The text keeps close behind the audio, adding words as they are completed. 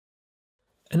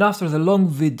And after the long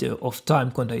video of time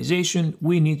quantization,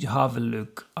 we need to have a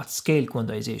look at scale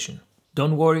quantization.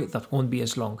 Don't worry, that won't be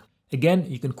as long. Again,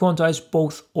 you can quantize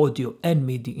both audio and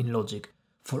MIDI in Logic.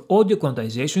 For audio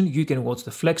quantization, you can watch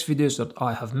the flex videos that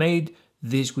I have made.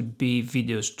 These would be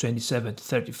videos 27 to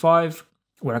 35,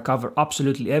 where I cover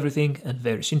absolutely everything and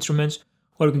various instruments,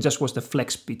 or you can just watch the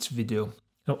flex pitch video.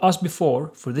 Now, as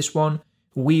before, for this one,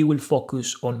 we will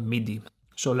focus on MIDI.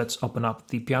 So let's open up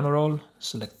the piano roll,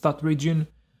 select that region.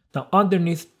 Now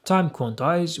underneath time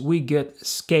quantize, we get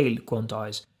scale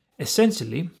quantize.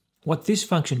 Essentially, what this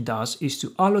function does is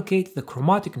to allocate the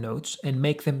chromatic notes and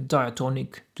make them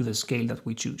diatonic to the scale that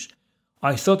we choose.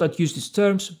 I thought I'd use these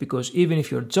terms because even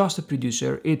if you're just a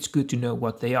producer, it's good to know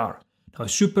what they are. Now, a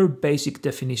super basic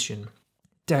definition.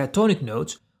 Diatonic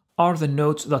notes are the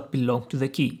notes that belong to the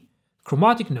key.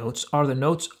 Chromatic notes are the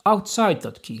notes outside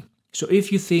that key. So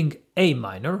if you think A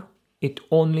minor, it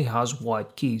only has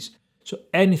white keys. So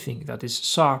anything that is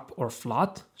sharp or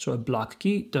flat, so a black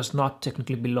key, does not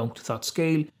technically belong to that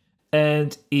scale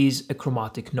and is a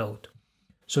chromatic note.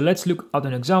 So let's look at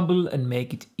an example and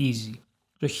make it easy.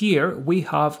 So here we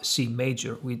have C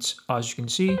major, which, as you can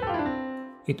see,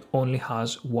 it only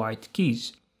has white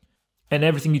keys. And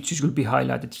everything you choose will be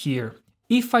highlighted here.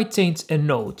 If I change a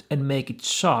note and make it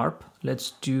sharp,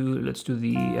 let's do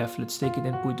the F, let's take it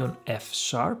and put it on F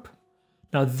sharp.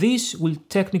 Now this will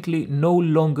technically no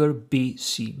longer be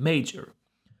C major.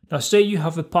 Now say you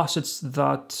have a passage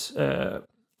that,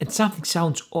 and something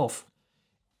sounds off.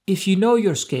 If you know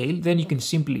your scale, then you can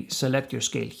simply select your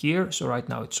scale here. So right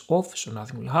now it's off, so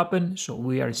nothing will happen. So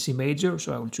we are in C major,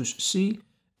 so I will choose C.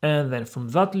 And then from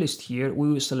that list here,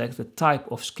 we will select the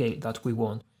type of scale that we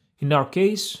want. In our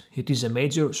case, it is a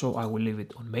major, so I will leave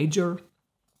it on major.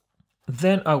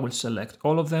 Then I will select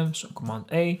all of them, so Command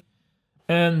A.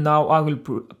 And now I will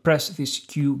press this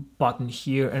Q button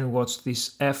here and watch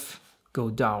this F go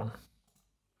down.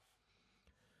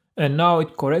 And now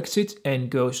it corrects it and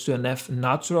goes to an F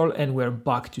natural, and we're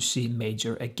back to C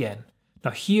major again.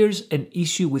 Now here's an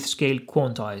issue with scale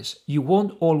quantize. You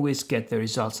won't always get the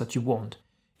results that you want.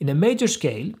 In a major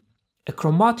scale, a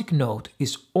chromatic note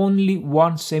is only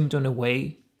one semitone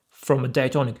away from a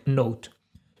diatonic note.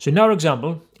 So in our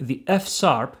example, the F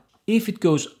sharp, if it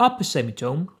goes up a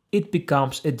semitone, it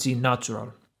becomes a G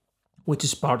natural, which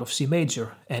is part of C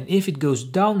major. And if it goes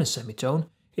down a semitone,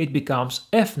 it becomes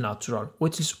F natural,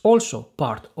 which is also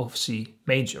part of C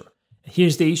major.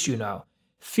 Here's the issue now.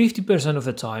 50% of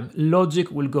the time, Logic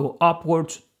will go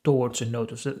upwards towards a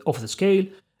note of the scale,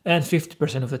 and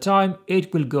 50% of the time,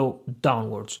 it will go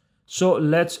downwards. So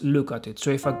let's look at it.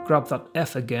 So if I grab that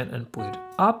F again and put it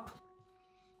up,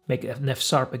 make it an F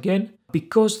sharp again,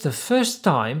 because the first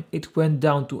time it went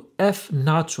down to F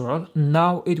natural,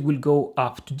 now it will go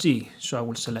up to G. So I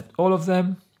will select all of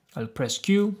them, I'll press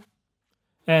Q,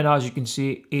 and as you can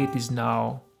see, it is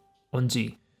now on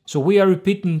G. So we are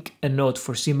repeating a note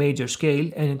for C major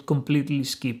scale and it completely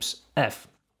skips F.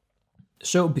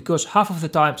 So because half of the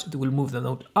times it will move the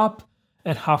note up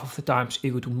and half of the times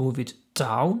it will move it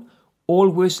down,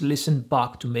 always listen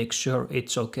back to make sure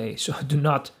it's okay. So do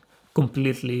not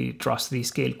completely trust the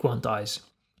scale quantize.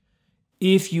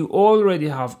 If you already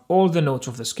have all the notes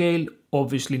of the scale,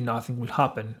 obviously nothing will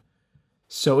happen.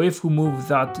 So if we move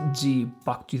that G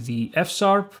back to the F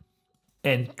sharp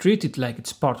and treat it like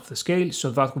it's part of the scale,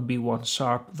 so that would be one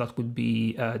sharp, that would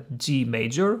be G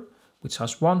major, which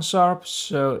has one sharp.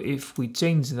 So if we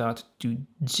change that to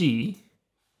G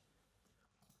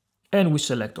and we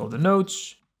select all the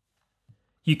notes,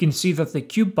 you can see that the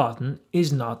Q button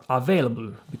is not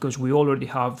available because we already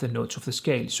have the notes of the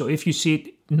scale. So if you see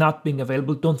it not being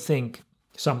available, don't think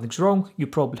something's wrong. You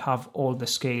probably have all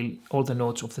the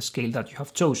notes of the scale that you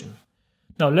have chosen.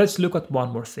 Now let's look at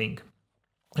one more thing.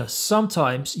 Now,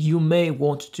 sometimes you may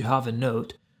want to have a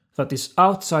note that is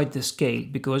outside the scale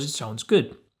because it sounds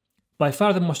good. By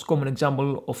far the most common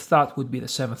example of that would be the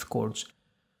 7th chords.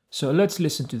 So let's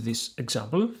listen to this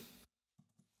example.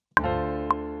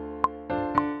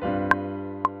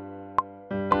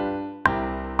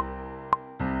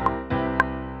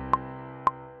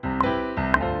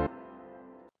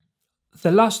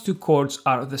 The last two chords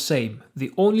are the same.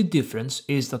 The only difference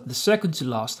is that the second to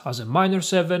last has a minor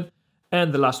 7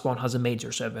 and the last one has a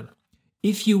major 7.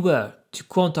 If you were to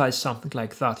quantize something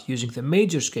like that using the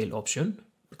major scale option,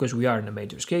 because we are in a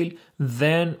major scale,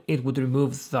 then it would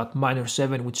remove that minor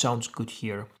 7, which sounds good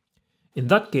here. In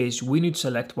that case, we need to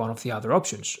select one of the other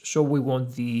options. So we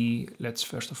want let's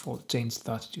first of all change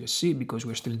that to a C because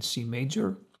we're still in C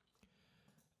major.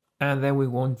 And then we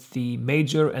want the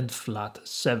major and flat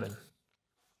 7.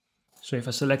 So if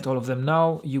I select all of them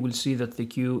now, you will see that the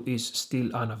Q is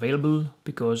still unavailable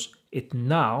because it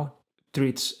now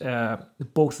treats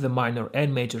both the minor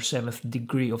and major 7th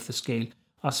degree of the scale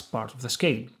as part of the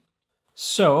scale.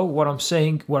 So what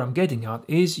I'm getting at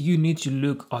is you need to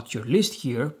look at your list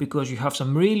here because you have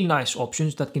some really nice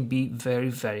options that can be very,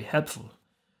 very helpful.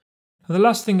 And the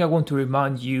last thing I want to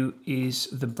remind you is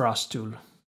the brush tool.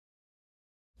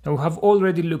 Now, we have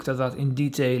already looked at that in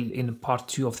detail in part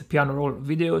 2 of the piano roll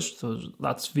videos, so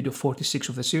that's video 46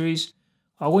 of the series.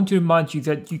 I want to remind you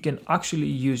that you can actually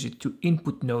use it to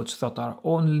input notes that are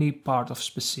only part of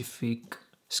specific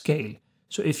scale.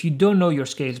 So if you don't know your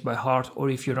scales by heart, or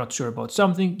if you're not sure about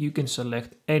something, you can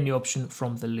select any option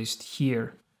from the list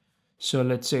here. So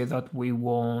let's say that we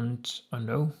want, I don't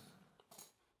know,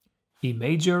 E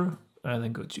major, and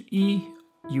then go to E.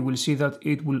 You will see that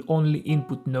it will only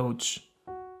input notes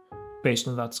based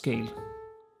on that scale.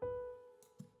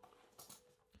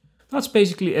 That's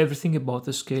basically everything about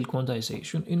the scale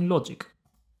quantization in Logic.